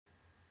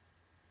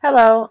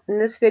Hello, in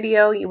this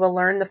video you will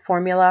learn the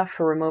formula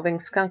for removing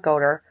skunk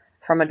odor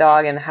from a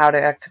dog and how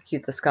to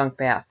execute the skunk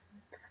bath.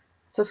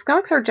 So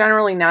skunks are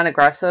generally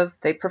non-aggressive.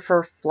 They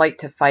prefer flight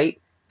to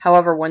fight.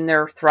 However, when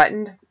they're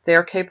threatened, they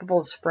are capable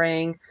of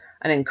spraying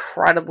an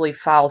incredibly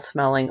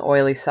foul-smelling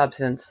oily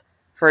substance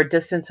for a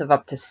distance of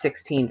up to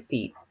 16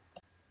 feet.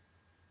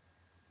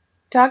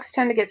 Dogs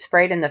tend to get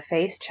sprayed in the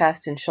face,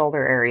 chest, and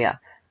shoulder area.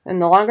 And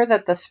the longer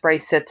that the spray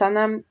sits on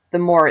them, the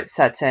more it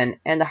sets in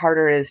and the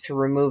harder it is to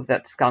remove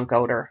that skunk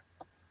odor.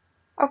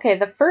 Okay,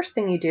 the first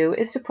thing you do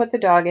is to put the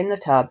dog in the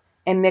tub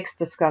and mix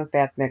the skunk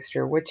bath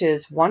mixture, which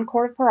is 1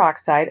 quart of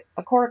peroxide,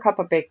 a quarter cup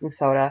of baking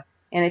soda,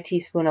 and a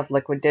teaspoon of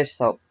liquid dish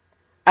soap.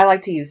 I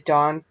like to use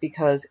Dawn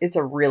because it's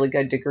a really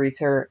good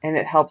degreaser and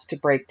it helps to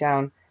break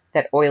down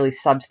that oily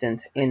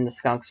substance in the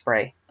skunk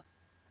spray.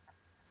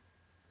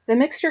 The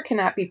mixture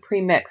cannot be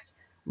pre-mixed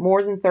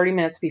more than 30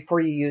 minutes before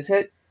you use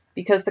it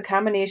because the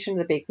combination of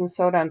the baking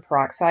soda and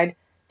peroxide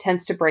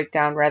tends to break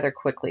down rather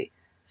quickly.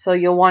 So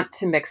you'll want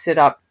to mix it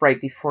up right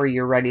before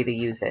you're ready to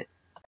use it.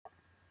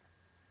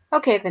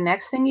 Okay, the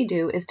next thing you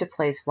do is to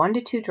place 1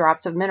 to 2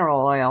 drops of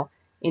mineral oil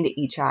into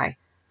each eye.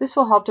 This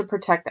will help to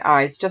protect the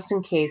eyes just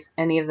in case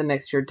any of the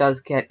mixture does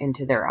get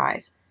into their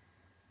eyes.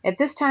 At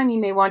this time you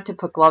may want to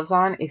put gloves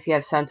on if you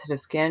have sensitive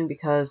skin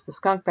because the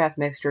skunk bath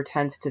mixture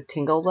tends to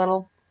tingle a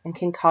little and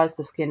can cause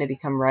the skin to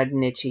become red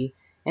and itchy,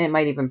 and it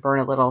might even burn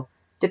a little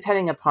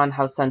depending upon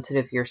how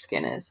sensitive your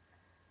skin is.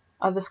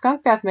 The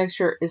skunk bath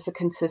mixture is the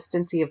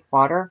consistency of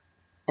water,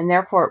 and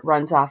therefore it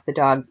runs off the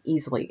dog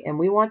easily, and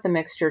we want the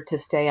mixture to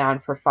stay on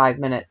for 5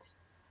 minutes.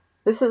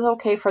 This is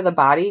okay for the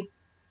body,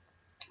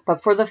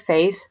 but for the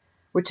face,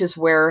 which is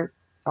where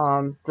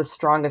the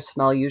strongest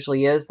smell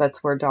usually is,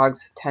 that's where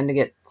dogs tend to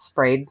get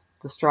sprayed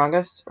the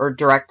strongest, or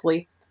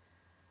directly,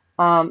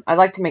 I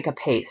like to make a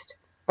paste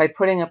by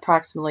putting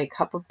approximately a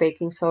cup of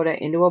baking soda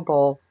into a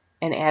bowl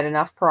and add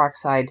enough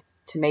peroxide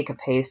to make a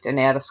paste and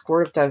add a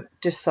squirt of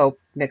dish soap,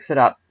 mix it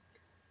up.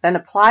 Then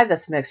apply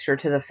this mixture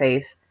to the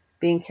face,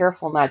 being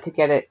careful not to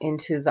get it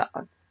into the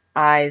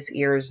eyes,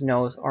 ears,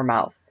 nose, or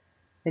mouth.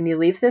 Then you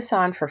leave this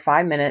on for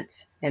 5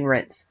 minutes and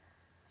rinse.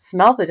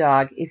 Smell the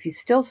dog. If you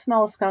still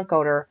smell a skunk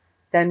odor,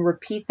 then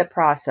repeat the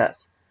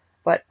process.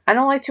 But I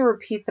don't like to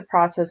repeat the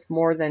process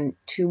more than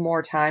 2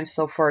 more times,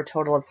 so for a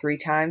total of 3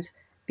 times,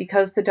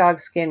 because the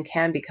dog's skin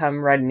can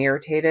become red and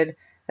irritated,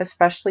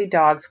 especially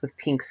dogs with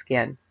pink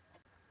skin.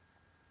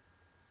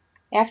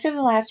 After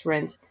the last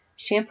rinse,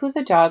 shampoo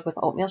the dog with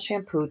oatmeal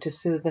shampoo to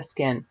soothe the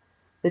skin.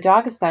 The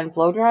dog is then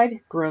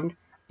blow-dried, groomed,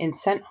 and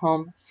sent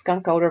home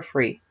skunk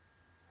odor-free.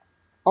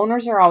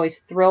 Owners are always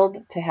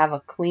thrilled to have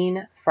a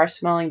clean,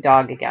 fresh-smelling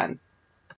dog again.